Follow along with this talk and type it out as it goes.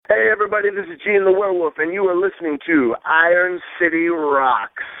Hey everybody, this is Gene the Werewolf, and you are listening to Iron City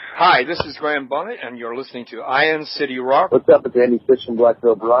Rocks. Hi, this is Graham Bonnet, and you're listening to Iron City Rock. What's up, it's Andy Fish from Black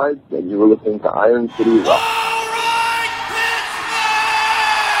Veil Brides, and you are listening to Iron City Rock.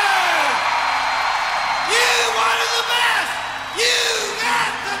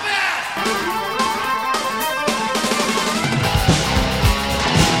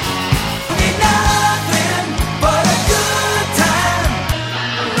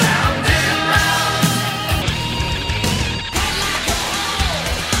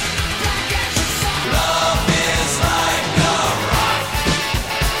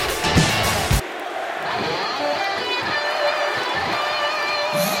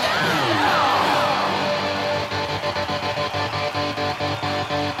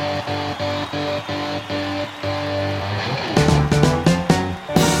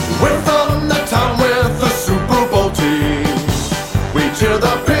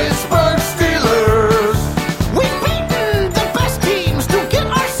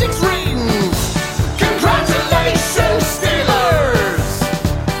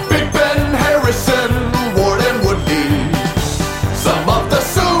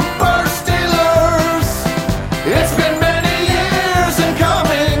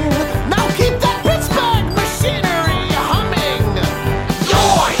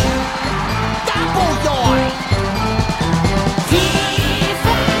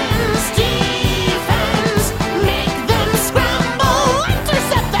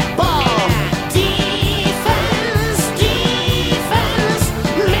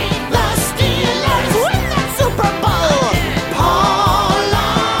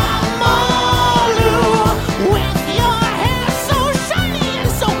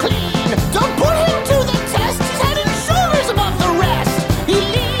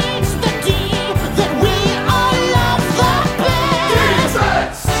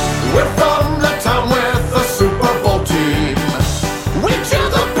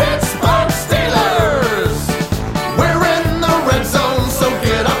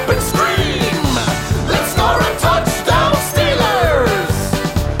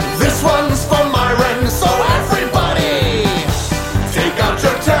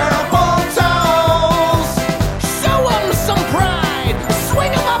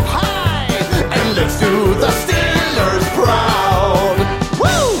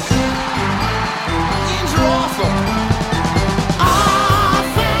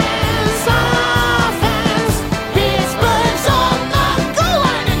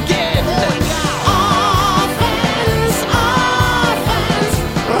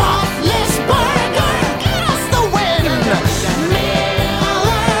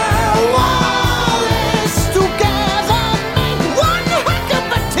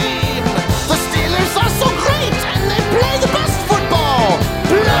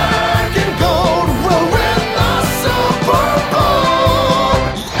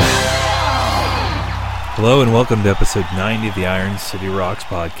 Hello and welcome to episode 90 of the Iron City Rocks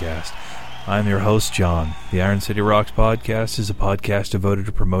podcast. I'm your host, John. The Iron City Rocks podcast is a podcast devoted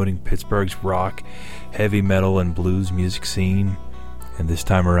to promoting Pittsburgh's rock, heavy metal, and blues music scene, and this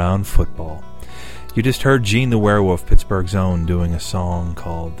time around, football. You just heard Gene the Werewolf, Pittsburgh's own, doing a song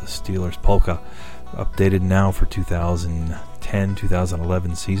called The Steelers Polka, updated now for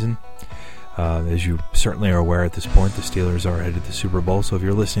 2010-2011 season. As you certainly are aware at this point, the Steelers are headed to the Super Bowl, so if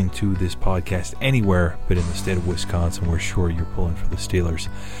you're listening to this podcast anywhere but in the state of Wisconsin, we're sure you're pulling for the Steelers.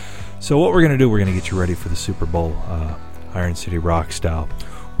 So what we're going to do, we're going to get you ready for the Super Bowl, Iron City Rock style.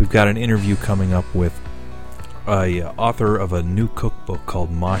 We've got an interview coming up with a author of a new cookbook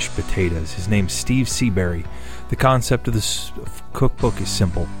called Mosh Potatoes. His name's Steve Seabury. The concept of this cookbook is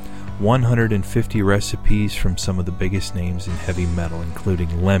simple. 150 recipes from some of the biggest names in heavy metal,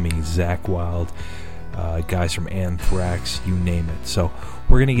 including Lemmy, Zakk Wylde, guys from Anthrax, you name it. So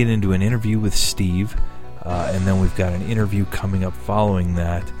we're going to get into an interview with Steve, and then we've got an interview coming up following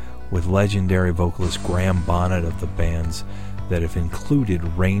that with legendary vocalist Graham Bonnet of the bands that have included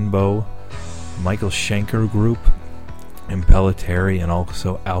Rainbow, Michael Schenker Group, Impellitteri, and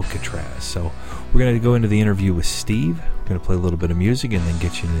also Alcatraz. So we're going to go into the interview with Steve. We're going to play a little bit of music and then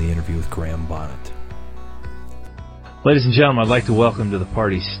get you into the interview with Graham Bonnet. Ladies and gentlemen, I'd like to welcome to the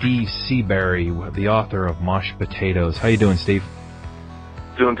party Steve Seabury, the author of Mosh Potatoes. How you doing, Steve?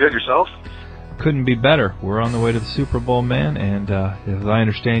 Doing good, yourself? Couldn't be better. We're on the way to the Super Bowl, man, and as I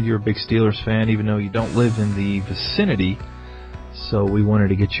understand, you're a big Steelers fan, even though you don't live in the vicinity. So we wanted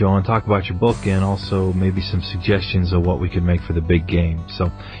to get you on, talk about your book, and also maybe some suggestions of what we could make for the big game. So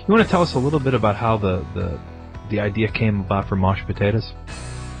you want to tell us a little bit about how the idea came about for Mosh Potatoes?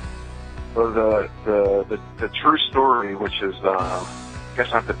 Well, the true story, which is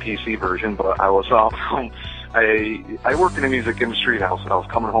guess not the PC version, but I was I worked in the music industry, and I was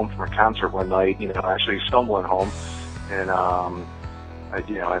coming home from a concert one night, actually stumbling home, and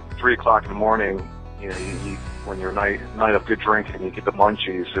at 3 o'clock in the morning, when you're night of good drinking, you get the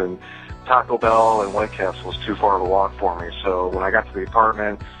munchies, and Taco Bell and White Castle was too far of a walk for me. So when I got to the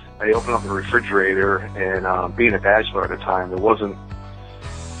apartment, I opened up the refrigerator, and being a bachelor at the time, there wasn't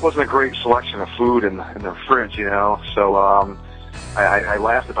a great selection of food in the fridge, So I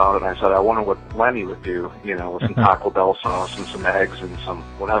laughed about it, and I said, I wonder what Lenny would do, with some Taco Bell sauce and some eggs and some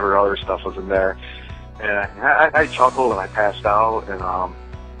whatever other stuff was in there. And I chuckled, and I passed out, and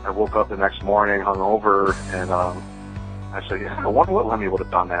I woke up the next morning hungover, and I said, I wonder what Lenny would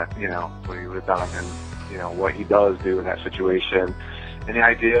have done what he would have done, and, what he does do in that situation. And the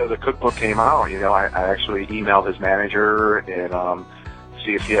idea of the cookbook came out, I actually emailed his manager and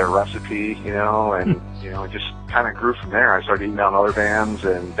see if he had a recipe, and, it just kind of grew from there. I started emailing other bands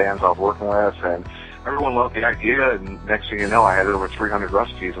and bands I was working with, and everyone loved the idea, and next thing you know, I had over 300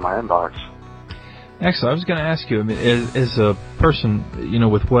 recipes in my inbox. Excellent. I was going to ask you, I mean, as a person,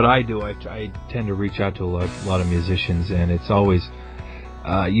 with what I do, I tend to reach out to a lot of musicians, and it's always,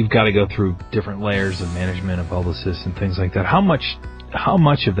 you've got to go through different layers of management, of publicists, and things like that. How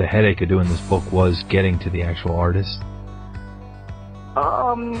much of the headache of doing this book was getting to the actual artist?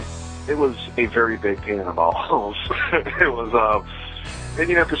 It was a very big pain in the balls. It was, and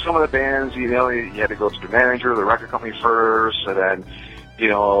because some of the bands, you had to go to the manager, the record company first, and then,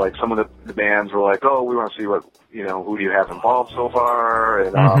 like some of the bands were like, oh, we want to see what, who do you have involved so far,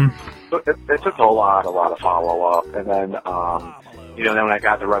 and so it took a lot of follow-up, and then, then when I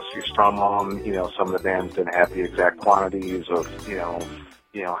got the recipes from them, some of the bands didn't have the exact quantities of,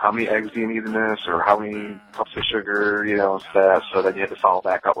 how many eggs do you need in this, or how many cups of sugar, stuff. So then you had to follow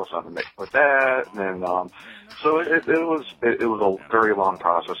back up with something with that, and then, so it was a very long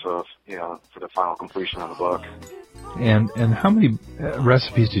process of, for the final completion of the book. And how many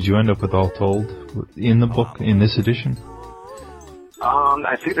recipes did you end up with all told in the book, in this edition?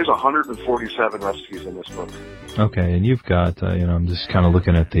 I think there's 147 recipes in this book. Okay, and you've got, I'm just kind of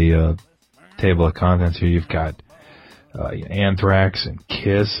looking at the table of contents here. You've got Anthrax and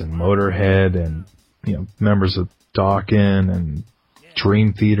Kiss and Motorhead and, members of Dokken and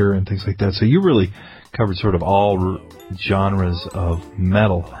Dream Theater and things like that. So you really covered sort of all genres of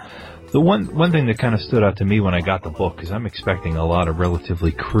metal. The one thing that kind of stood out to me when I got the book, because I'm expecting a lot of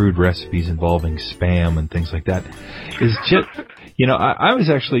relatively crude recipes involving Spam and things like that, is just, I was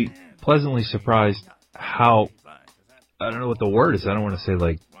actually pleasantly surprised how, I don't know what the word is, I don't want to say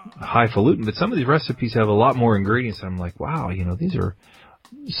like highfalutin, but some of these recipes have a lot more ingredients, and I'm like, wow, these are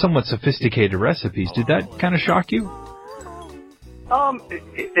somewhat sophisticated recipes. Did that kind of shock you?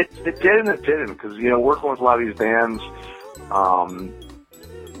 It did and it didn't, because, working with a lot of these bands,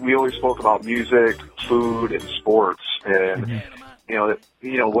 we always spoke about music, food, and sports, and,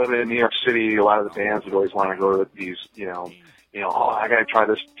 living in New York City, a lot of the bands would always want to go to these, oh, I gotta try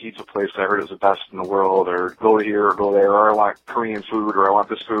this pizza place I heard is the best in the world, or go here or go there, or I want Korean food, or I want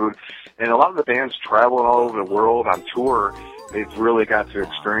this food. And a lot of the bands traveling all over the world on tour, they've really got to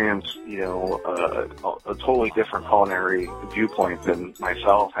experience, a totally different culinary viewpoint than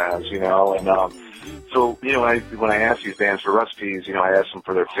myself has, and, so, when I ask these bands for recipes, I ask them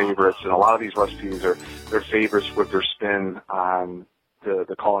for their favorites, and a lot of these recipes are their favorites with their spin on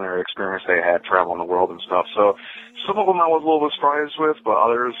the culinary experience they had traveling the world and stuff. So some of them I was a little bit surprised with, but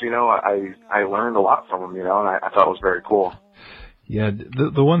others, I learned a lot from them, and I thought it was very cool. Yeah,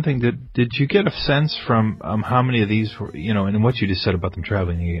 the one thing, did you get a sense from how many of these were, and what you just said about them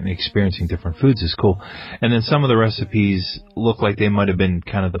traveling and experiencing different foods is cool. And then some of the recipes look like they might have been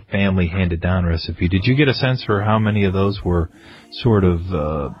kind of the family handed down recipe. Did you get a sense for how many of those were sort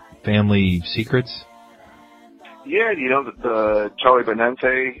of family secrets? Yeah, the Charlie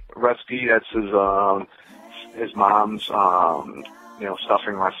Benante recipe, that's his mom's,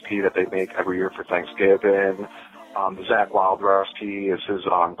 stuffing recipe that they make every year for Thanksgiving. The Zach Wild recipe is his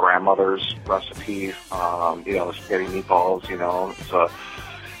grandmother's recipe. The spaghetti meatballs.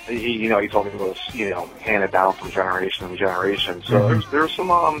 He told me it was handed down from generation to generation. So there's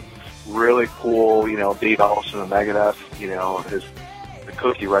some really cool. Dave Ellison of Megadeth. The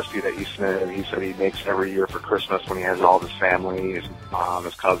cookie recipe that he said he makes every year for Christmas when he has all his family, his mom,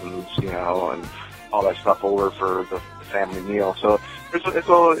 his cousins, and all that stuff over for the family meal. So it's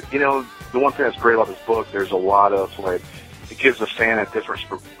all, the one thing that's great about this book, there's a lot of, it gives the fan a different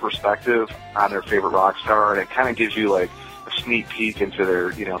perspective on their favorite rock star, and it kind of gives you, a sneak peek into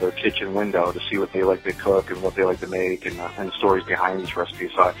their, their kitchen window to see what they like to cook and what they like to make and the stories behind each recipe.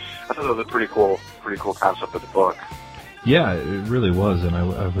 So I thought it was a pretty cool concept of the book. Yeah, it really was, and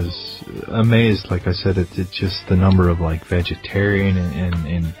I was amazed, like I said, at just the number of like vegetarian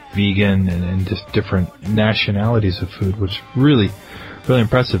and vegan and just different nationalities of food, which really, really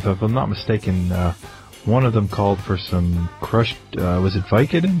impressive. If I'm not mistaken, one of them called for some crushed, was it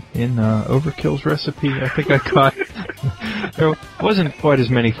Vicodin in Overkill's recipe? I think I caught. There wasn't quite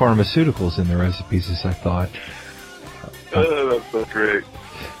as many pharmaceuticals in the recipes as I thought. That's so great.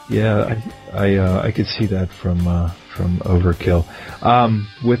 Yeah, I could see that from Overkill.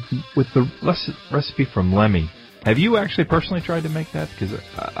 With the recipe from Lemmy, have you actually personally tried to make that? Because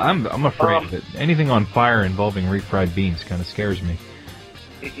I'm afraid of it. Anything on fire involving refried beans kind of scares me.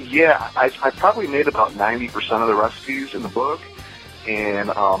 Yeah, I probably made about 90% of the recipes in the book, and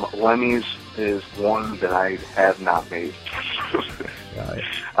Lemmy's is one that I have not made.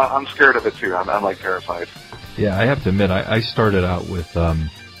 I'm scared of it too. I'm like terrified. Yeah, I have to admit, I started out with,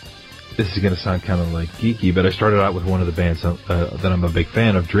 this is going to sound kind of like geeky, but I started out with one of the bands that I'm a big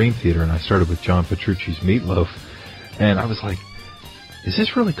fan of, Dream Theater, and I started with John Petrucci's Meatloaf, and I was like, is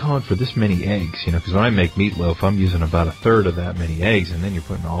this really calling for this many eggs? You know, because when I make meatloaf, I'm using about a third of that many eggs, and then you're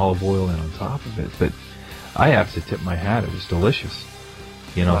putting olive oil in on top of it. But I have to tip my hat; it was delicious.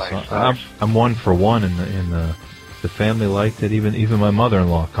 You know, Nice, so nice. I'm one for one, and the family liked it. Even my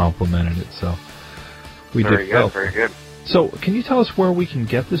mother-in-law complimented it. So we Very did well. good, very good. So, can you tell us where we can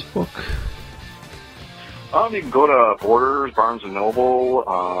get this book? You can go to Borders, Barnes & Noble,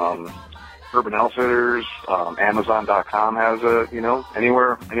 Urban Outfitters, Amazon.com has it, you know,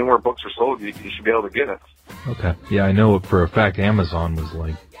 anywhere books are sold, you should be able to get it. Okay. Yeah, I know for a fact Amazon was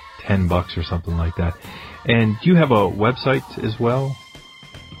like $10 or something like that. And do you have a website as well?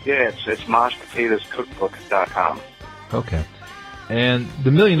 Yeah, it's moshpotatoscookbook.com. Okay. And the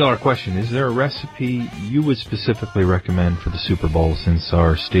 $1 million question, is there a recipe you would specifically recommend for the Super Bowl since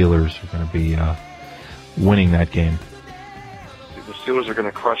our Steelers are going to be winning that game? The Steelers are going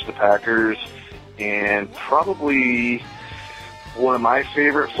to crush the Packers, and probably one of my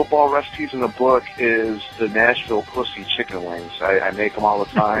favorite football recipes in the book is the Nashville Pussy chicken wings. I make them all the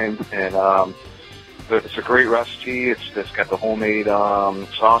time, and it's a great recipe. It's got the homemade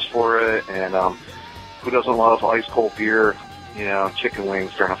sauce for it, and who doesn't love ice cold beer? You know, chicken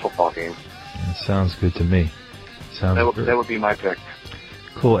wings during a football game. That sounds good to me. That would be my pick.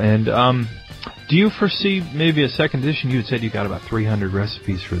 Cool. And do you foresee maybe a second edition? You had said you got about 300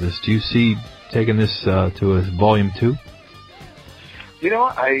 recipes for this. Do you see taking this to a volume 2? You know,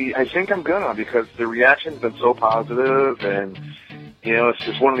 I think I'm gonna, because the reaction's been so positive, and you know, it's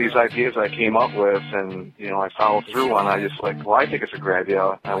just one of these ideas I came up with, and you know, I followed through on. I just like, well, I think it's a great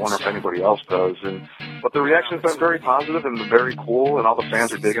idea. I wonder if anybody else does. But the reaction's been very positive and very cool, and all the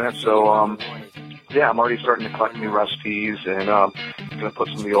fans are digging it. So, yeah, I'm already starting to collect new recipes, and gonna put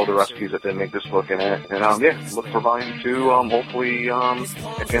some of the older recipes that didn't make this book in it. And yeah, look for volume 2, hopefully at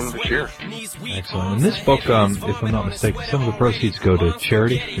the end of this year. Excellent. And this book, if I'm not mistaken, some of the proceeds go to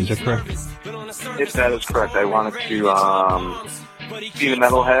charity. Is that correct? If that is correct, I wanted to be a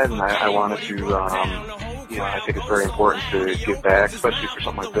metalhead, and I wanted to, you know, I think it's very important to give back, especially for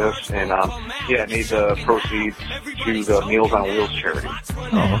something like this. And yeah, I made the proceeds to the Meals on Wheels charity.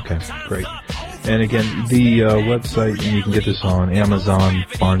 Oh, okay. Great. And again, the website, and you can get this on Amazon,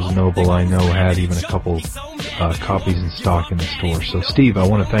 Barnes & Noble, I know, had even a couple copies in stock in the store. So, Steve, I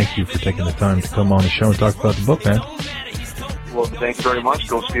want to thank you for taking the time to come on the show and talk about the book, man. Well, thank you very much.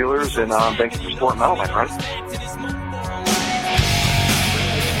 Go Steelers, and thank you for supporting Metal, my friend.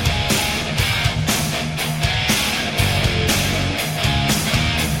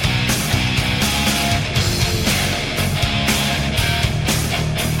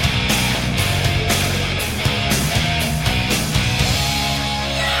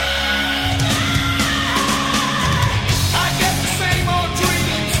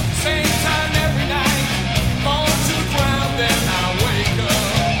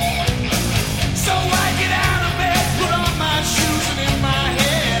 So I get out of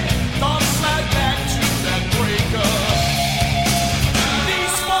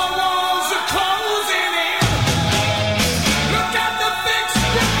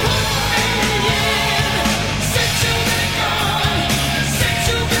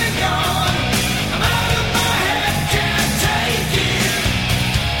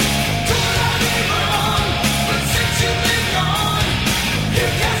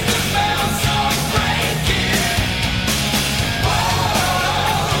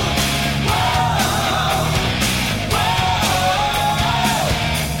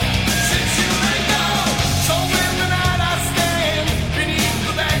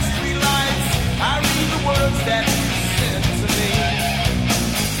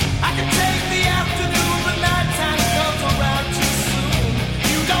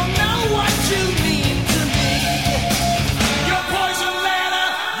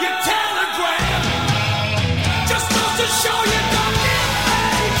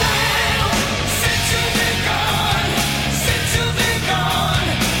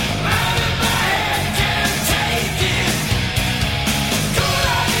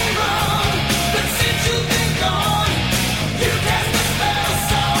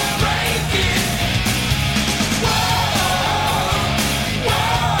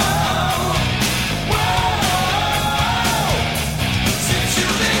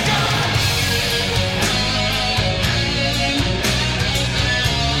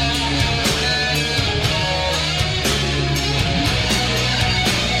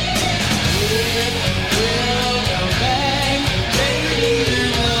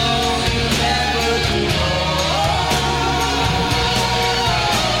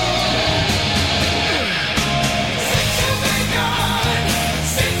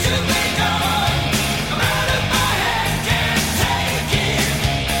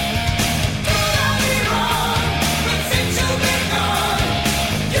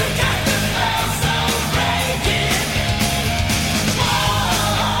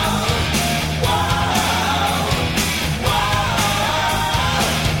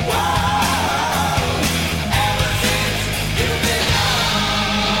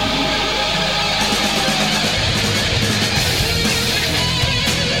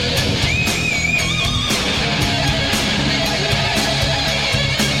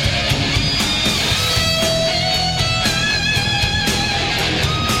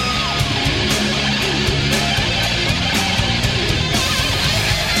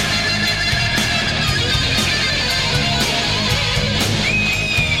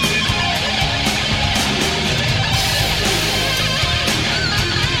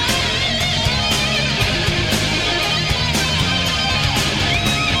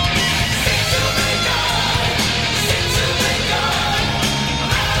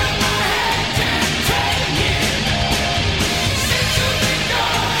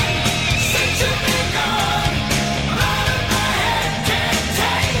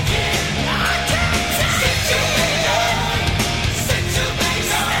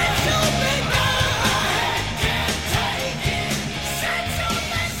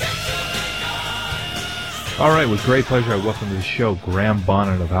All right, with great pleasure, I welcome to the show Graham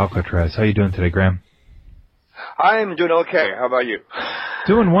Bonnet of Alcatraz. How are you doing today, Graham? I'm doing okay. How about you?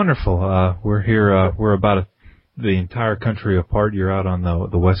 Doing wonderful. We're here. We're about the entire country apart. You're out on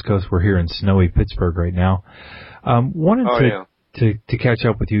the West Coast. We're here in snowy Pittsburgh right now. Wanted to catch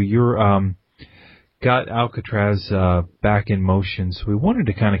up with you. You're got Alcatraz back in motion, so we wanted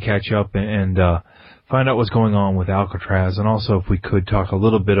to kind of catch up and find out what's going on with Alcatraz, and also if we could talk a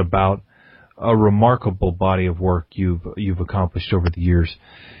little bit about a remarkable body of work you've accomplished over the years.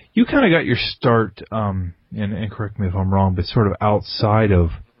 You kind of got your start, and correct me if I'm wrong, but sort of outside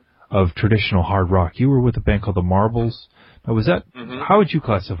of traditional hard rock. You were with a band called the Marbles. Now, was that how would you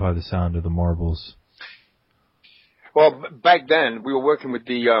classify the sound of the Marbles? Well, back then we were working with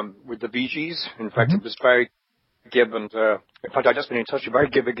the Bee Gees. In fact, it was Barry Gibb, and in fact, I've just been in touch with Barry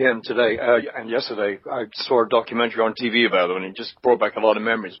Gibb again today and yesterday. I saw a documentary on TV about them, and it just brought back a lot of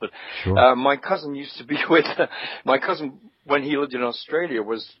memories. But sure. My cousin used to be with my cousin when he lived in Australia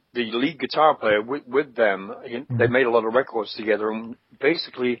was the lead guitar player with them. They made a lot of records together, and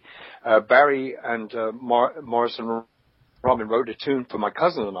basically Barry and Morrison Robin wrote a tune for my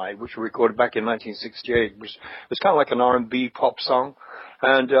cousin and I, which we recorded back in 1968, which was kind of like an R&B pop song.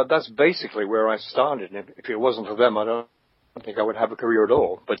 And that's basically where I started. And if it wasn't for them, I don't think I would have a career at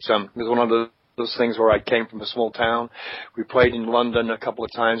all. But it was one of those things where I came from a small town. We played in London a couple of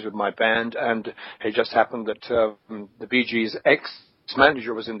times with my band, and it just happened that the Bee Gees'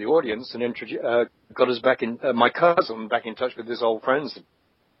 ex-manager was in the audience and got us back in, my cousin back in touch with his old friends, the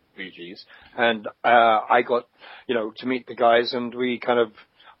Bee Gees. And I got, to meet the guys, and we kind of,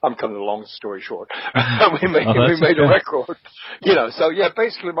 I'm cutting a long story short. we made a record, So yeah,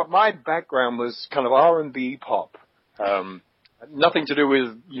 basically, my background was kind of R&B pop, nothing to do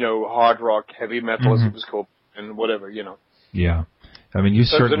with hard rock, heavy metal as it was called, and whatever, Yeah, I mean, you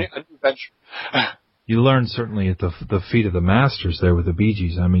certainly you learned certainly at the feet of the masters there with the Bee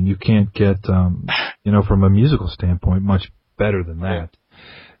Gees. I mean, you can't get from a musical standpoint much better than that.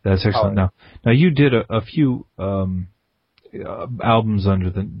 That's excellent. Now you did a few albums under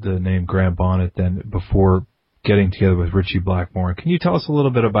the name Graham Bonnet then before getting together with Ritchie Blackmore. Can you tell us a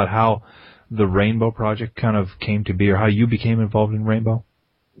little bit about how the Rainbow Project kind of came to be, or how you became involved in Rainbow?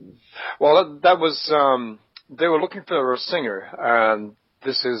 Well, that was they were looking for a singer, and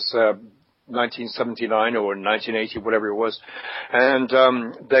this is 1979 or 1980, whatever it was, and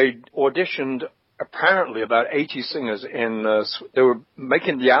they auditioned apparently about 80 singers they were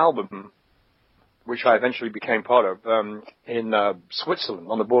making the album, which I eventually became part of, in Switzerland,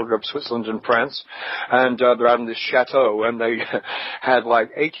 on the border of Switzerland and France. And they're out in this chateau, and they had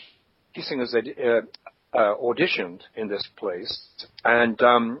like 80 singers that auditioned in this place. And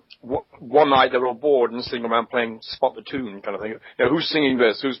one night they were all bored and sitting around playing Spot the Tune kind of thing. Who's singing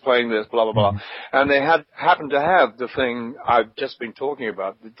this? Who's playing this? Blah, blah, blah. And they happened to have the thing I've just been talking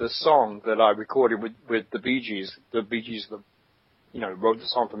about, the song that I recorded with the Bee Gees. The Bee Gees, wrote the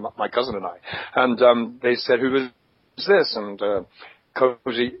song for my cousin and I. And they said, who was this? And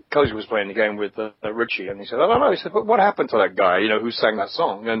Cozy was playing the game with Ritchie. And he said, I don't know. He said, but what happened to that guy, who sang that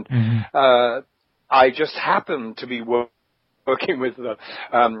song? And I just happened to be working with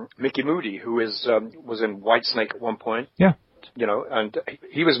Mickey Moody, who was in Whitesnake at one point. Yeah. And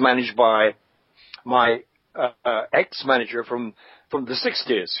he was managed by my ex-manager from the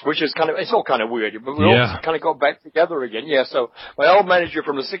 60s, which is it's all kind of weird, but we all kind of got back together again. Yeah, so my old manager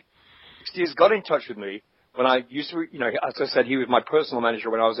from the 60s got in touch with me when I used to, as I said, he was my personal manager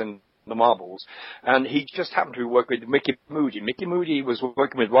when I was in the Marbles, and he just happened to work with Mickey Moody. Mickey Moody was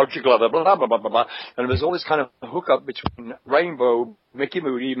working with Roger Glover, blah, blah, blah, blah, blah, and there was all this kind of hookup between Rainbow, Mickey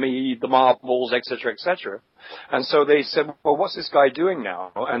Moody, me, the Marbles, etc., etc. And so they said, well, what's this guy doing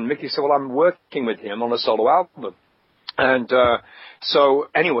now? And Mickey said, well, I'm working with him on a solo album. And so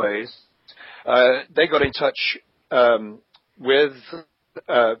anyways, they got in touch with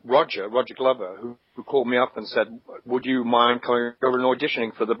Roger Glover, who called me up and said, would you mind coming over and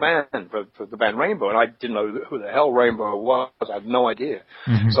auditioning for the band, for the band Rainbow? And I didn't know who the hell Rainbow was. I had no idea.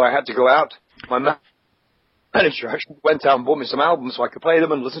 So I had to go out. My manager actually went out and bought me some albums so I could play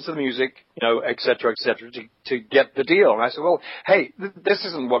them and listen to the music, et cetera, to get the deal. And I said, well, hey, this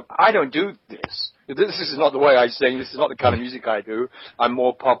isn't what, I don't do this. This is not the way I sing. This is not the kind of music I do. I'm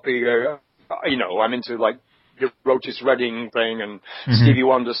more poppy, I'm into like Otis Redding thing and Stevie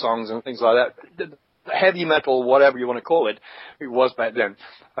Wonder songs and things like that. Heavy metal, whatever you want to call it, it was back then,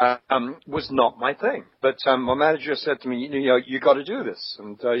 was not my thing. But my manager said to me, you got to do this.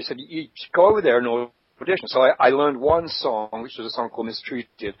 And he said, you should go over there and audition. So I learned one song, which was a song called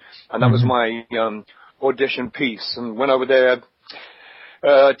Mistreated, and that was my audition piece. And went over there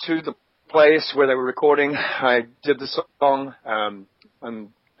to the place where they were recording. I did the song, and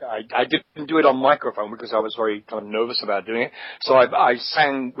I didn't do it on microphone because I was very kind of nervous about doing it. So I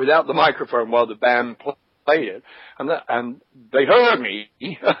sang without the microphone while the band played it, and they heard me.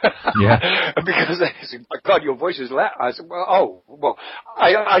 Yeah. Because they said, "My God, your voice is loud." I said, "Well,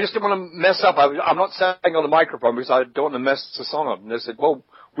 I just didn't want to mess up. I'm not saying on the microphone because I don't want to mess the song up." And they said, "Well,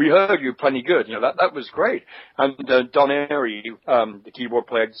 we heard you plenty good. You know, that was great." And Don Airy, the keyboard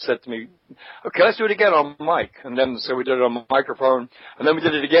player, said to me, "Okay, let's do it again on mic." And then so we did it on the microphone, and then we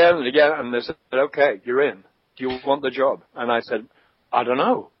did it again and again. And they said, "Okay, you're in. Do you want the job?" And I said, "I don't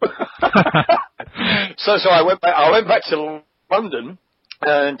know." So I went back to London,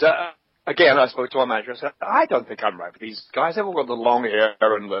 and again I spoke to our manager. I said, "I don't think I'm right for these guys. They've all got the long hair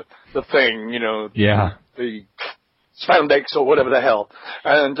and the thing, you know, the spandex or whatever the hell."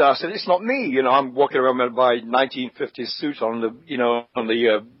 And I said, "It's not me. You know, I'm walking around with my 1950s suit on, the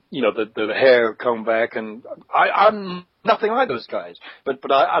hair combed back, and I'm nothing like those guys. But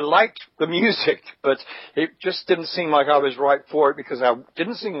I liked the music, but it just didn't seem like I was right for it because I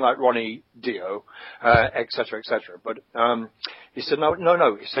didn't sing like Ronnie Dio, et cetera, et cetera." But he said,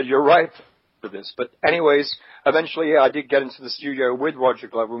 no. He said, "You're right for this." But anyways, eventually I did get into the studio with Roger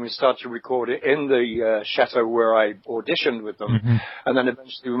Glover and we started to record it in the chateau where I auditioned with them. Mm-hmm. And then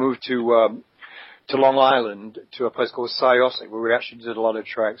eventually we moved to Long Island, to a place called Syosset, where we actually did a lot of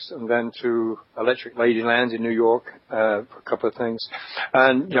tracks, and then to Electric Ladyland in New York for a couple of things,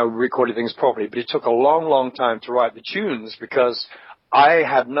 and, you know, recorded things properly. But it took a long, long time to write the tunes because I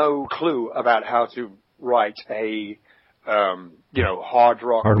had no clue about how to write a, hard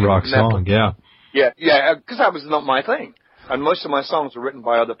rock song, yeah. Yeah, because that was not my thing. And most of my songs were written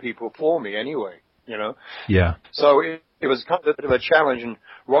by other people for me anyway, you know? Yeah. So it was kind of a bit of a challenge, and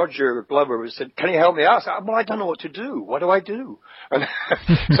Roger Glover said, "Can you help me out?" I said, "Well, I don't know what to do. What do I do?" And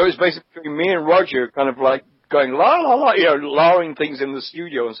so it's basically me and Roger kind of like going la la la, you know, lowering things in the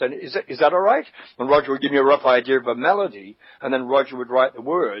studio and saying, "Is that all right?" And Roger would give me a rough idea of a melody, and then Roger would write the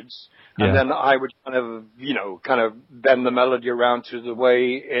words, and then I would kind of bend the melody around to the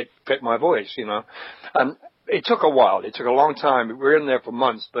way it fit my voice, you know. And it took a while. It took a long time. We were in there for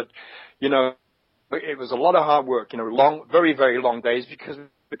months, but, you know, it was a lot of hard work, you know, very, very long days because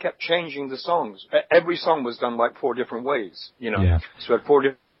we kept changing the songs. Every song was done like 4 different ways, you know. Yeah. So we had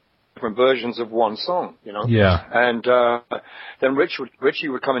 4 different versions of one song, you know. Yeah. And then Richie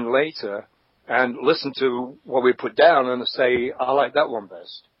would come in later and listen to what we put down and say, "I like that one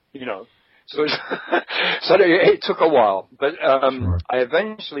best," you know. So it took a while, but Sure. I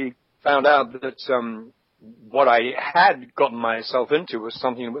eventually found out that what I had gotten myself into was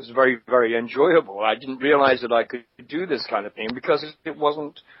something that was very, very enjoyable. I didn't realize that I could do this kind of thing because it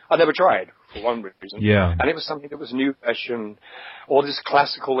wasn't, I never tried for one reason. Yeah. And it was something that was new, and all these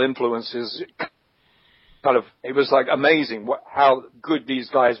classical influences, it was like amazing how good these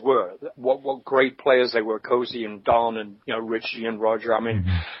guys were, what great players they were, Cozy and Don and, you know, Richie and Roger. I mean,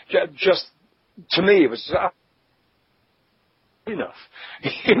 just to me, it was enough.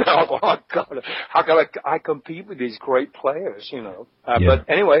 You know, oh God, how can I compete with these great players, you know? But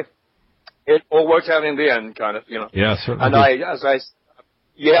anyway, it all worked out in the end, kind of, you know. Yeah, certainly. And I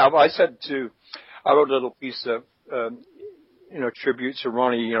wrote a little piece of, tribute to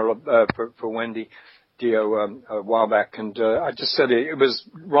Ronnie, you know, for Wendy Dio a while back, and I just said it was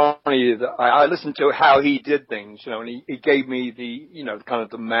Ronnie. I listened to how he did things, you know, and he gave me the, you know, kind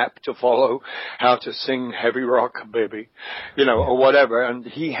of the map to follow, how to sing Heavy Rock Baby, you know, or whatever. And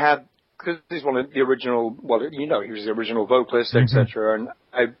he had, because he's one of the original, well, you know, he was the original vocalist, etc. And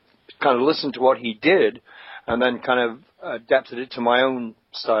I kind of listened to what he did, and then kind of adapted it to my own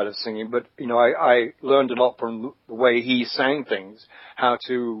style of singing. But, you know, I learned a lot from the way he sang things, how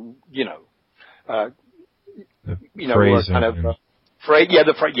to, kind of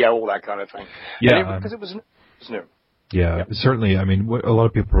all that kind of thing. Yeah, because it was new. Yeah, certainly. I mean, a lot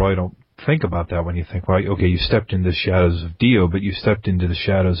of people probably don't think about that when you think, well, okay, you stepped into the shadows of Dio, but you stepped into the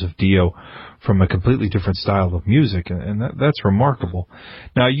shadows of Dio from a completely different style of music, and that's remarkable.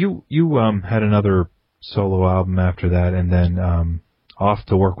 Now, you had another solo album after that, and then off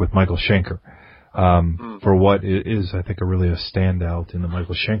to work with Michael Schenker. For what is, I think, really a standout in the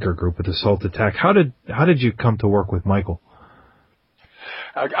Michael Schenker group with Assault Attack. How did you come to work with Michael?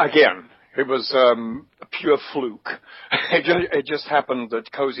 Again, it was a pure fluke. It just happened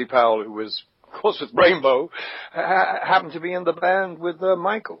that Cozy Powell, who was, of course, with Rainbow, happened to be in the band with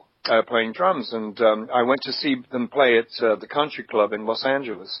Michael playing drums, and I went to see them play at the Country Club in Los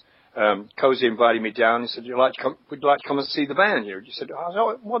Angeles. Cozy invited me down. He said, would you like to come and see the band here? He said,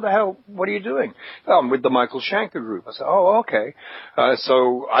 oh, what the hell? What are you doing? Oh, I'm with the Michael Schenker group. I said, oh, okay.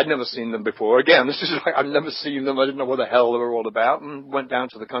 So I'd never seen them before. Again, this is like, I'd never seen them. I didn't know what the hell they were all about, and went down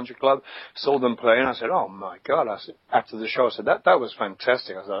to the country club, saw them play, and I said, oh my God. I said, after the show, I said, that was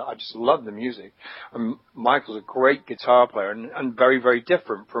fantastic. I said, I just love the music. Michael's a great guitar player and very, very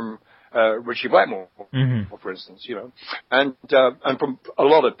different from Richie Blackmore, for instance, you know, and from a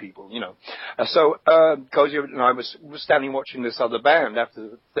lot of people, you know. So Cozy and I was standing watching this other band after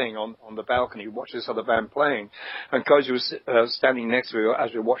the thing on the balcony, watching this other band playing, and Cozy was standing next to me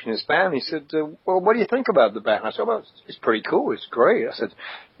as we were watching this band. He said, well, what do you think about the band? I said, well, it's pretty cool. It's great. I said,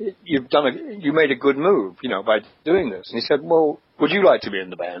 you made a good move, you know, by doing this. And he said, well, would you like to be in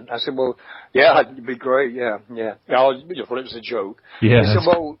the band? I said, well, yeah, it'd be great. Yeah. I thought it was a joke. Yeah. He said,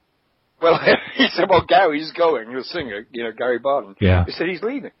 he said, well, Gary's going, the singer, you know, Gary Barton. Yeah. He said he's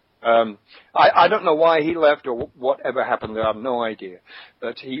leaving. I don't know why he left or whatever happened there. I have no idea.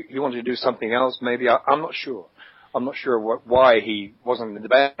 But he wanted to do something else, maybe. I'm not sure. I'm not sure why he wasn't in the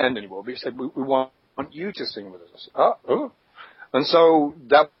band anymore. But he said, we want you to sing with us. I said, oh. And so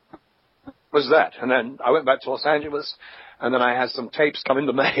that was that. And then I went back to Los Angeles, and then I had some tapes come in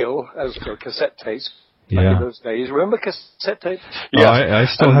the mail as cassette tapes. Yeah. Those days. Remember cassette tape? Yeah. I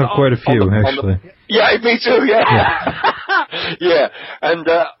still have quite a few, actually. Yeah, me too, yeah. Yeah. And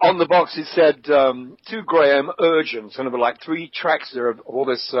on the box it said, to Graham, urgent. And there were like 3 tracks there of all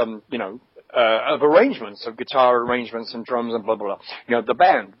this, you know, of arrangements, of guitar arrangements and drums and blah, blah, blah. You know, the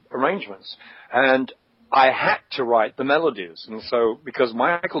band arrangements. And I had to write the melodies. And so, because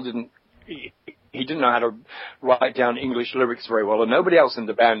Michael he didn't know how to write down English lyrics very well, and nobody else in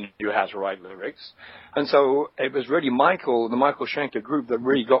the band knew how to write lyrics. And so it was really the Michael Schenker group that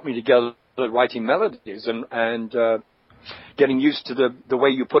really got me together writing melodies and getting used to the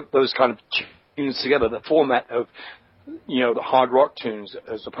way you put those kind of tunes together, the format of, you know, the hard rock tunes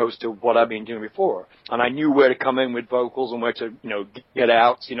as opposed to what I've been doing before. And I knew where to come in with vocals and where to, you know, get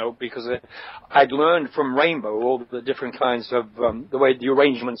out, you know, because I'd learned from Rainbow all the different kinds of, the way the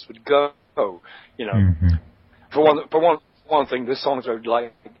arrangements would go, you know. For one thing, the songs are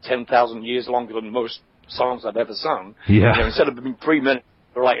like 10,000 years longer than most songs I've ever sung. Yeah. You know, instead of being 3 minutes,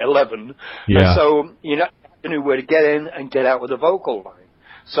 they're like 11. Yeah. And so, you know, I knew where to get in and get out with a vocal line.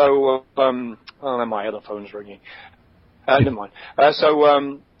 So, my other phone's ringing. Never mind. I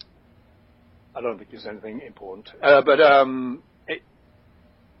don't think there's anything important.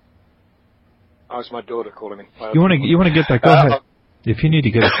 It's my daughter calling me. You want to get that? Go ahead. If you need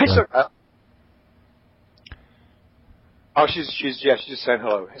to get it. She's just saying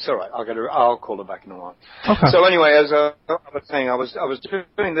hello. It's all right. I'll call her back in a while. Okay. So anyway, as I was saying, I was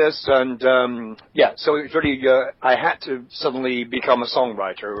doing this, and so it was really I had to suddenly become a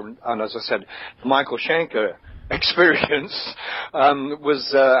songwriter, and as I said, the Michael Schenker experience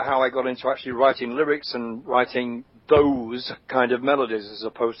was how I got into actually writing lyrics and writing those kind of melodies as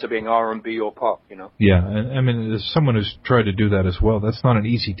opposed to being R&B or pop, you know. Yeah, and I mean, as someone who's tried to do that as well, that's not an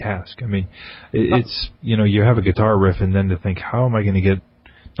easy task. I mean, it's, you know, you have a guitar riff and then to think, how am I going to get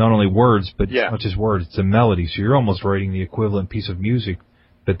not only words, but not just words, it's a melody. So you're almost writing the equivalent piece of music,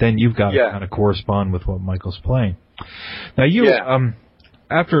 but then you've got to kind of correspond with what Michael's playing. Now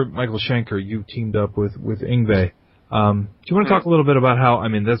after Michael Schenker, you teamed up with Yngwie. Do you want to talk a little bit about how, I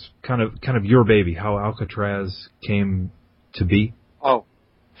mean, that's kind of your baby, how Alcatraz came to be? Oh,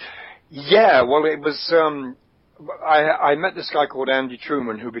 yeah. Well, it was, I met this guy called Andy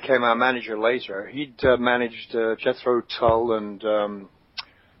Truman who became our manager later. He'd managed Jethro Tull and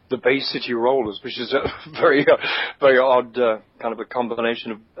the Bay City Rollers, which is a very odd kind of a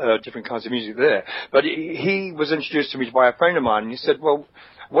combination of different kinds of music there. But he was introduced to me by a friend of mine, and he said, well,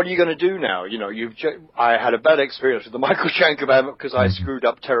 what are you going to do now? You know, I had a bad experience with the Michael Schenker band because I screwed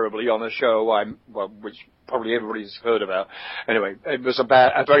up terribly on a show, which probably everybody's heard about. Anyway, it was a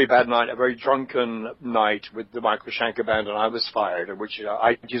very bad night, a very drunken night with the Michael Schenker band, and I was fired, which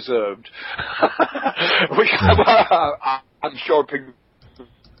I deserved. Which I'm sure people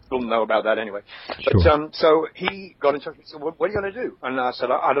don't know about that anyway. Sure. But so he got in touch and said, what are you going to do? And I said,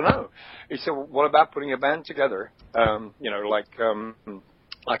 I don't know. He said, well, what about putting a band together? You know,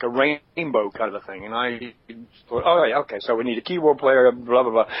 like a rainbow kind of a thing. And I thought, oh, yeah, okay, so we need a keyboard player, blah,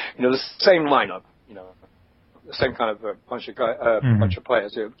 blah, blah. You know, the same lineup, you know, the same kind of bunch of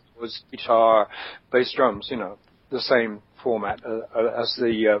players. It was guitar, bass, drums, you know, the same format as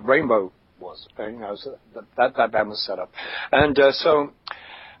the Rainbow was. You know, so that band was set up. And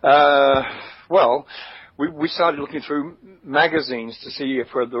we started looking through magazines to see if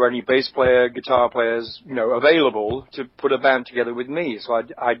there were any bass player, guitar players, available to put a band together with me. So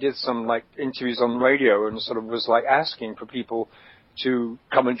I did some like interviews on radio and sort of was like asking for people to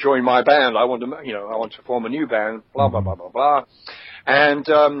come and join my band. I want to form a new band, blah, blah, blah, blah, blah. And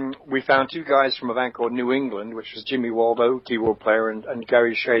we found two guys from a band called New England, which was Jimmy Waldo, keyboard player, and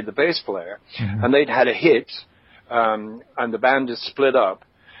Gary Shea, the bass player. Mm-hmm. And they'd had a hit, and the band is split up.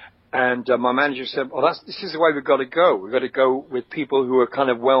 And my manager said, well, this is the way we've got to go. We've got to go with people who are kind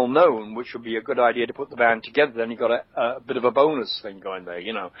of well-known, which would be a good idea to put the band together. Then you've got a bit of a bonus thing going there,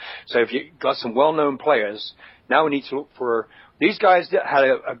 So if you've got some well-known players, now we need to look for... These guys that had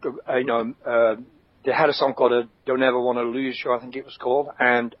they had a song called Don't Ever Want to Lose You, I think it was called,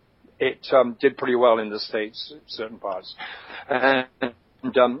 and it did pretty well in the States, certain parts. And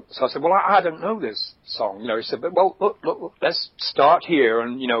so I said, well, I don't know this song. He said, but well, look, let's start here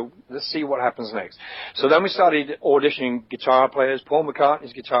and, let's see what happens next. So then we started auditioning guitar players. Paul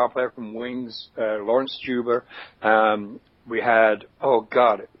McCartney's guitar player from Wings, Lawrence Juber. We had,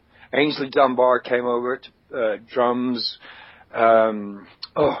 Ainsley Dunbar came over to drums.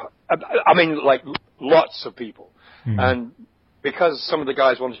 Lots of people. Mm-hmm. And because some of the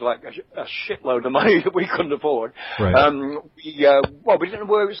guys wanted like a shitload of money that we couldn't afford, right. We didn't know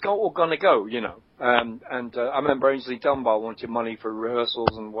where it was all going to go, And I remember Ainsley Dunbar wanted money for rehearsals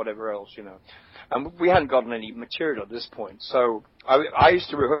and whatever else, And we hadn't gotten any material at this point. So I used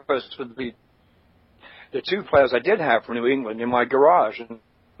to rehearse with the two players I did have from New England in my garage,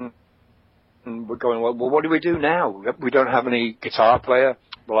 and we're going, well, what do we do now? We don't have any guitar player,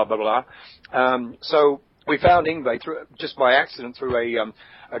 blah, blah, blah. So we found Yngwie just by accident through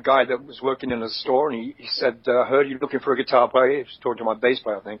a guy that was working in a store, and he said, I heard you're looking for a guitar player. He was talking to my bass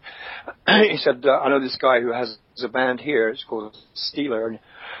player, I think. He said, I know this guy who has a band here. It's called Steeler.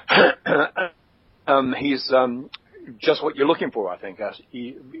 And he's just what you're looking for, I think.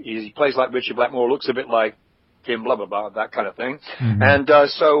 He plays like Richard Blackmore, looks a bit like him, blah, blah, blah, that kind of thing. Mm-hmm. And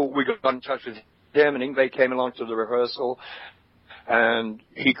so we got in touch with him, and Yngwie came along to the rehearsal, and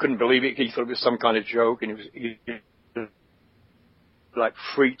he couldn't believe it. He thought it was some kind of joke, and he like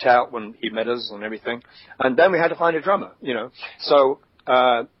freaked out when he met us and everything. And then we had to find a drummer, So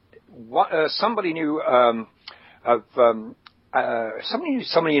somebody knew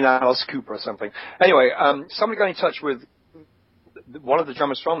somebody in Alice Cooper or something. Anyway, somebody got in touch with one of the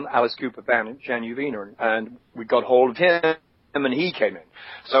drummers from Alice Cooper band, Jan Uvina, and we got hold of him, and he came in.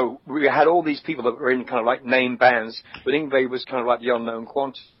 So we had all these people that were in kind of like name bands, but Yngwie was kind of like the unknown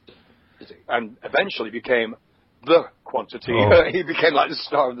quantity, and eventually became the quantity. Oh. He became like the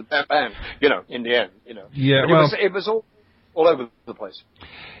star of the band, in the end, Yeah, it was all over the place.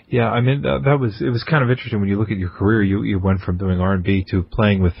 Yeah, I mean, it was kind of interesting when you look at your career. You went from doing R&B to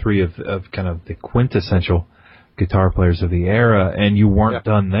playing with three of kind of the quintessential guitar players of the era, and you weren't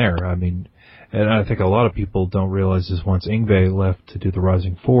done there. I mean, and I think a lot of people don't realize this. Once Yngwie left to do the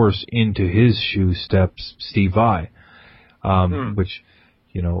Rising Force, into his shoe steps Steve Vai, which,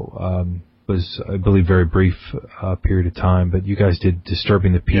 was, I believe, very brief period of time, but you guys did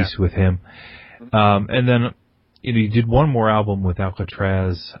Disturbing the Peace with him. And then, you did one more album with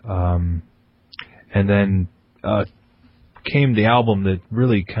Alcatraz, and then came the album that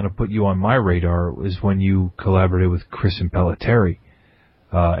really kind of put you on my radar was when you collaborated with Chris Impellitteri.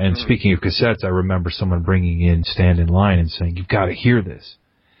 And speaking of cassettes, I remember someone bringing in Stand in Line and saying, "You've got to hear this."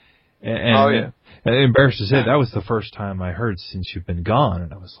 And embarrassed to say, that was the first time I heard Since You've Been Gone,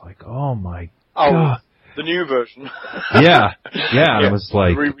 and I was like, "Oh my God!" The new version. Yeah. It was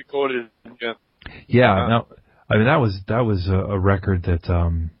like re-recorded. No, I mean that was a record that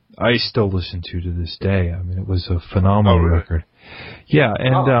I still listen to this day. I mean, it was a phenomenal record. Yeah,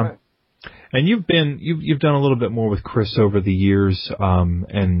 and and you've done a little bit more with Chris over the years,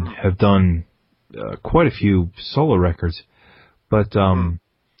 and have done quite a few solo records. But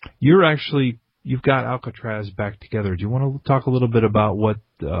you've got Alcatraz back together. Do you want to talk a little bit about what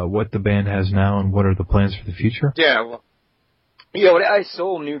the band has now and what are the plans for the future? Yeah, well, I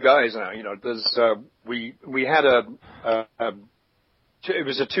saw new guys now. There's we had it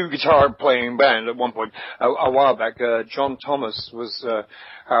was a two guitar playing band at one point a while back. John Thomas was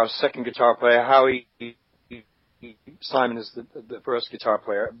our second guitar player. Howie Simon is the first guitar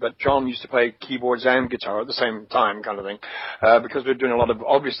player, but John used to play keyboards and guitar at the same time, kind of thing, because we're doing a lot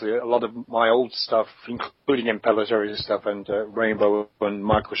of my old stuff, including Impellitteri stuff and Rainbow and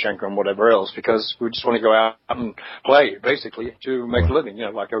Michael Schenker and whatever else, because we just want to go out and play, basically, to make a living,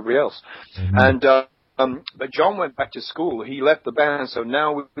 like everybody else. Mm-hmm. And but John went back to school. He left the band, so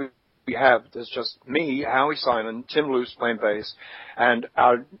now there's just me, Howie Simon, Tim Luce playing bass, and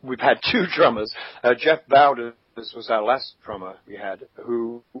we've had two drummers. Jeff Bowder was our last drummer we had,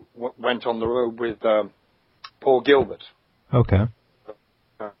 who went on the road with Paul Gilbert. Okay.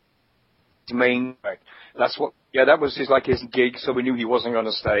 Main, that was his gig, so we knew he wasn't going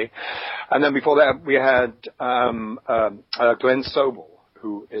to stay. And then before that, we had Glenn Sobel,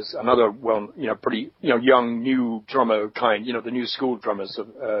 who is another pretty young new drummer kind, the new school drummers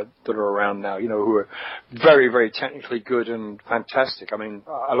that are around now, who are very, very technically good and fantastic. I mean,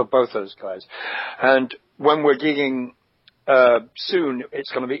 I love both those guys. And when we're gigging soon,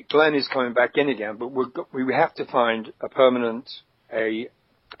 it's going to be Glenn is coming back in again, but we have to find a permanent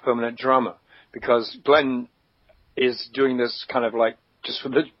drummer, because Glenn is doing this kind of like just for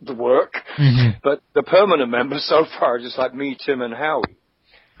the work, but the permanent members so far are just like me, Tim, and Howie.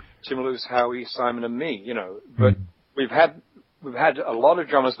 Tim Luce, Howie, Simon, and me, But we've had a lot of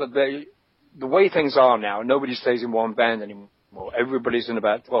drummers, but the way things are now, nobody stays in one band anymore. Everybody's in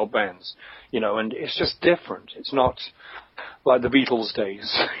about 12 bands, and it's just different. It's not like the Beatles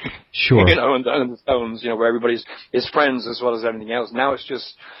days, sure, and the Stones, where everybody's is friends as well as everything else. Now it's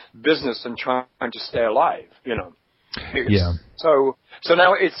just business and trying to stay alive, Yeah. So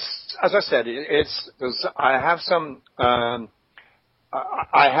now it's, as I said, I have some.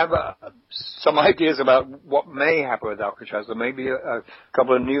 I have some ideas about what may happen with Alcatraz. There may be a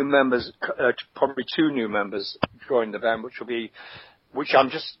couple of new members, probably two new members join the band, which I'm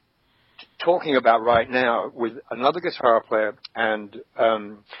just talking about right now with another guitar player, and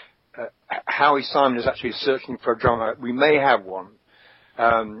Howie Simon is actually searching for a drummer. We may have one,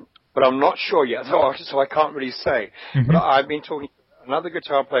 but I'm not sure yet, so I can't really say. But I've been talking to another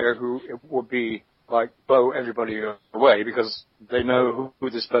guitar player who would be blow everybody away, because they know who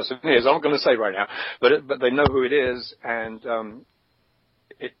this person is. I'm not going to say right now, but they know who it is, and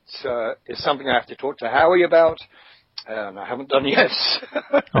it's something I have to talk to Howie about, and I haven't done yet.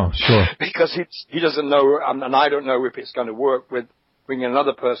 Oh, sure. Because he doesn't know, and I don't know if it's going to work with bringing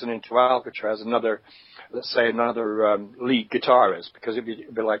another person into Alcatraz, another lead guitarist, because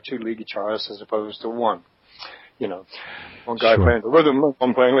it'd be like two lead guitarists as opposed to one. One guy playing the rhythm,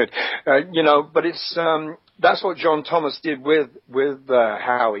 one playing lead. But it's that's what John Thomas did with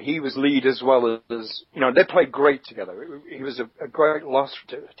Howie. He was lead as well as they played great together. He was a great loss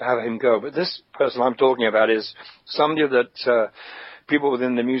to have him go. But this person I'm talking about is somebody that people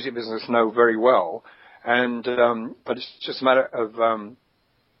within the music business know very well, and but it's just a matter of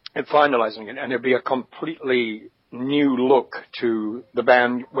finalizing it, and it'll be a completely new look to the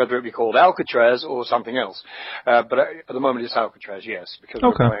band, whether it be called Alcatraz or something else. But at the moment it's Alcatraz, yes, because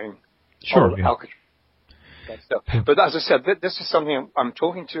we're playing Alcatraz. But as I said, this is something I'm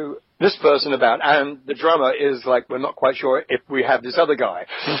talking to this person about, and the drummer is we're not quite sure if we have this other guy.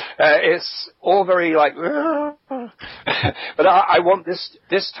 It's all very but I want this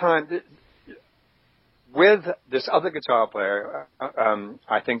time, with this other guitar player,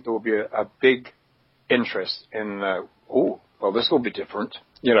 I think there will be a big interest in, this will be different,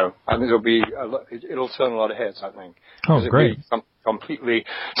 I think it'll turn a lot of heads, I think. Oh, great.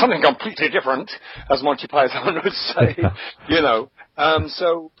 Something completely different, as Monty Python would say,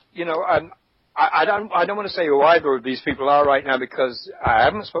 I don't want to say who either of these people are right now, because I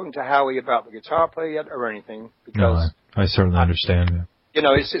haven't spoken to Howie about the guitar player yet or anything, because... No, I certainly understand.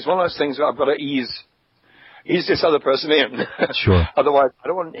 It's one of those things where I've got to ease this other person in. Sure. Otherwise, I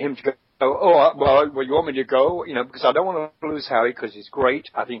don't want him to go, you want me to go? Because I don't want to lose Howie, because he's great.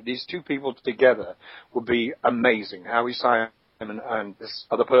 I think these two people together would be amazing. Howie Simon and this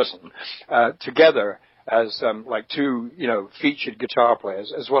other person together as two, featured guitar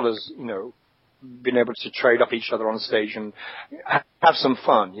players, as well as, being able to trade off each other on stage and have some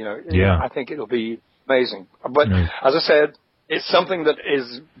fun, Yeah. I think it'll be amazing. But as I said, it's something that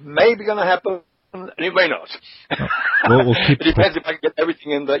is maybe going to happen, and it may not. We'll keep it depends if I can get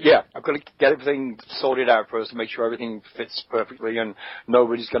everything in I've got to get everything sorted out first to make sure everything fits perfectly and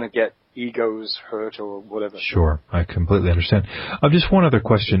nobody's going to get egos hurt or whatever. Sure, I completely understand. Just one other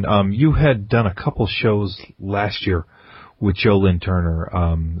question. You had done a couple shows last year with Joe Lynn Turner,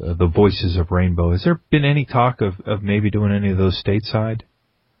 the Voices of Rainbow. Has there been any talk of maybe doing any of those stateside?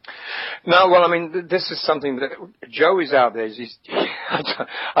 No, well, I mean, this is something that Joey's out there.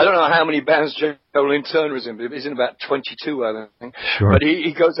 I don't know how many bands Joe Lynn Turner is in, but he's in about 22, I think. Sure. But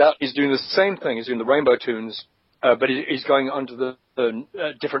he goes out, he's doing the same thing. He's doing the Rainbow Tunes, but he's going under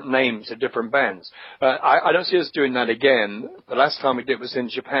the different names of different bands. I don't see us doing that again. The last time we did was in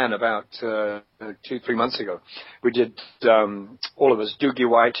Japan about 2-3 months ago. We did, all of us, Doogie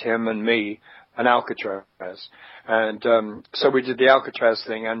White, him and me, and Alcatraz. And so we did the Alcatraz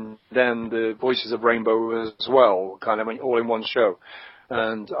thing, and then the Voices of Rainbow as well, kind of all in one show.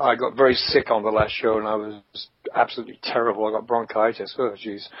 And I got very sick on the last show, and I was absolutely terrible. I got bronchitis. Oh,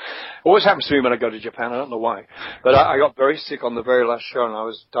 jeez. Always happens to me when I go to Japan. I don't know why. But I got very sick on the very last show, and I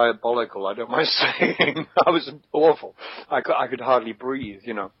was diabolical. I don't mind saying. I was awful. I could hardly breathe,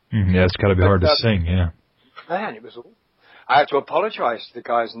 you know. Yeah, it's got to be hard to sing, yeah. Man, it was awful. I had to apologize to the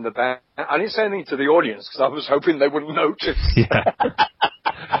guys in the band. I didn't say anything to the audience because I was hoping they wouldn't notice. Yeah.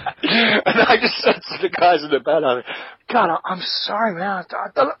 And I just said to the guys in the band, God, I'm sorry, man.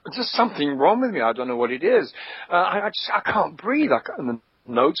 There's just something wrong with me. I don't know what it is. I can't breathe. And the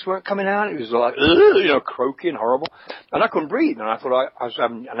notes weren't coming out. It was like, you know, croaky and horrible. And I couldn't breathe. And I thought I was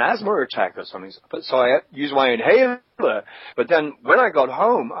having an asthma attack or something. But so I used my inhaler. But then when I got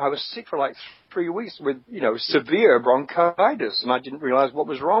home, I was sick for like 3 weeks with, you know, severe bronchitis. And I didn't realize what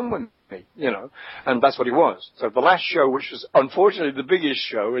was wrong with me, you know. And that's what it was. So the last show, which was unfortunately the biggest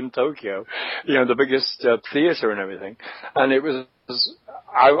show in Tokyo, you know, the biggest theater and everything. And it was,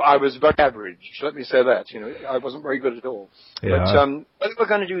 I was very average. Let me say that, you know. I wasn't very good at all. Yeah. But whether we're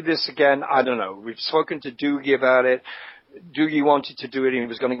going to do this again, I don't know. We've spoken to Doogie about it. Doogie wanted to do it, and he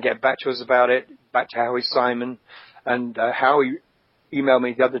was going to get back to us about it, back to Howie Simon. And Howie emailed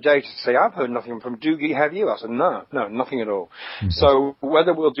me the other day to say, I've heard nothing from Doogie, have you? I said, no, nothing at all. Mm-hmm. So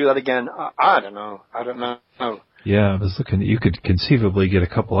whether we'll do that again, I don't know. I don't know. Yeah, I was looking, you could conceivably get a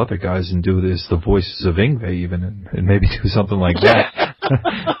couple other guys and do this, the Voices of Yngwie even, and maybe do something like that.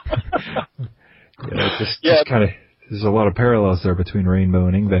 Just kind of, there's a lot of parallels there between Rainbow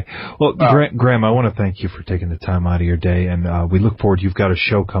and Yngwie. Well, Graham, I want to thank you for taking the time out of your day, and we look forward. You've got a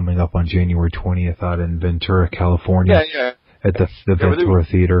show coming up on January 20th out in Ventura, California, at the Ventura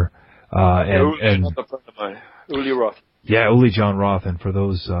Theater. Uli Roth. Yeah, Uli John Roth, and for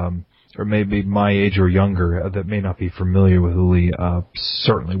those or maybe my age or younger that may not be familiar with Uli,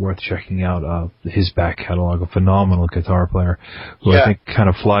 certainly worth checking out his back catalog. A phenomenal guitar player who I think kind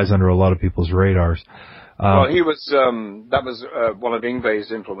of flies under a lot of people's radars. Well, he was, that was one of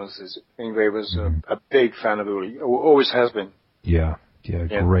Yngwie's influences. Yngwie was a big fan of Uli, always has been. Yeah,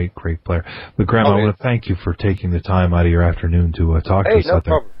 great player. But Graham, I want to thank you for taking the time out of your afternoon to talk to us out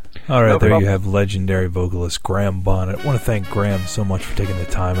there. Problem. All right, there you have legendary vocalist Graham Bonnet. I want to thank Graham so much for taking the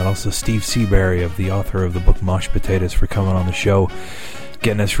time, and also Steve Seabury, the author of the book Mosh Potatoes, for coming on the show,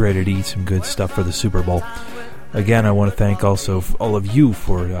 getting us ready to eat some good stuff for the Super Bowl. Again, I want to thank also all of you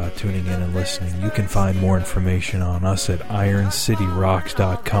for tuning in and listening. You can find more information on us at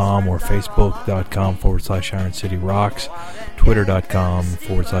IronCityRocks.com or Facebook.com/IronCityRocks,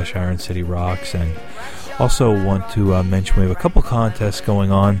 Twitter.com/IronCityRocks, and also want to mention we have a couple contests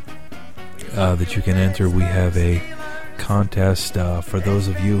going on that you can enter. We have a contest for those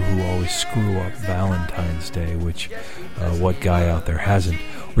of you who always screw up Valentine's Day, which what guy out there hasn't.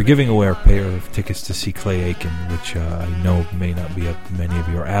 We're giving away a pair of tickets to see Clay Aiken, which I know may not be up many of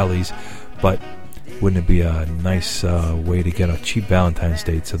your alleys, but wouldn't it be a nice way to get a cheap Valentine's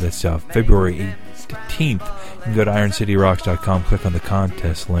date? So that's February 18th. You can go to IronCityRocks.com, click on the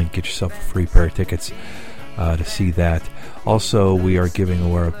contest link, get yourself a free pair of tickets to see that. Also, we are giving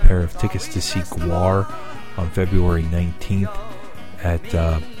away a pair of tickets to see Gwar on February 19th at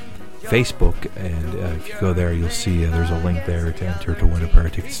Facebook, and if you go there, you'll see there's a link there to enter to win a pair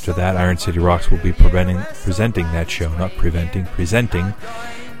of tickets to that. Iron City Rocks will be presenting that show, presenting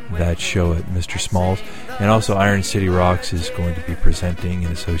that show at Mr. Smalls. And also Iron City Rocks is going to be presenting,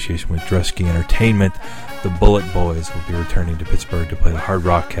 in association with Drusky Entertainment, the Bullet Boys will be returning to Pittsburgh to play the Hard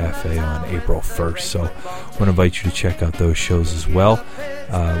Rock Cafe on April 1st. So I want to invite you to check out those shows as well.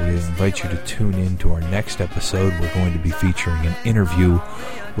 We invite you to tune in to our next episode. We're going to be featuring an interview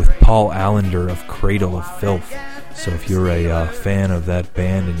with Paul Allender of Cradle of Filth. So if you're a fan of that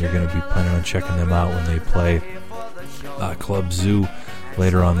band and you're going to be planning on checking them out when they play Club Zoo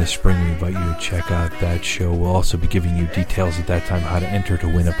later on this spring, we invite you to check out that show. We'll also be giving you details at that time how to enter to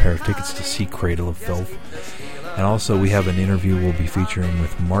win a pair of tickets to see Cradle of Filth. And also we have an interview we'll be featuring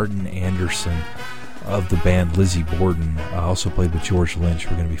with Martin Anderson of the band Lizzie Borden, also played with George Lynch.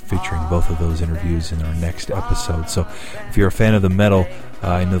 We're going to be featuring both of those interviews in our next episode. So if you're a fan of the metal,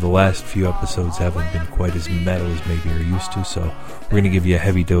 I know the last few episodes haven't been quite as metal as maybe you're used to, so we're going to give you a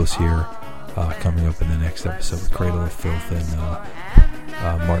heavy dose here coming up in the next episode with Cradle of Filth and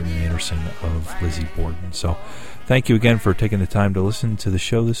Martin Anderson of Lizzie Borden. So thank you again for taking the time to listen to the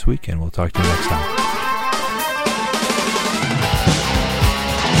show this week, and we'll talk to you next time.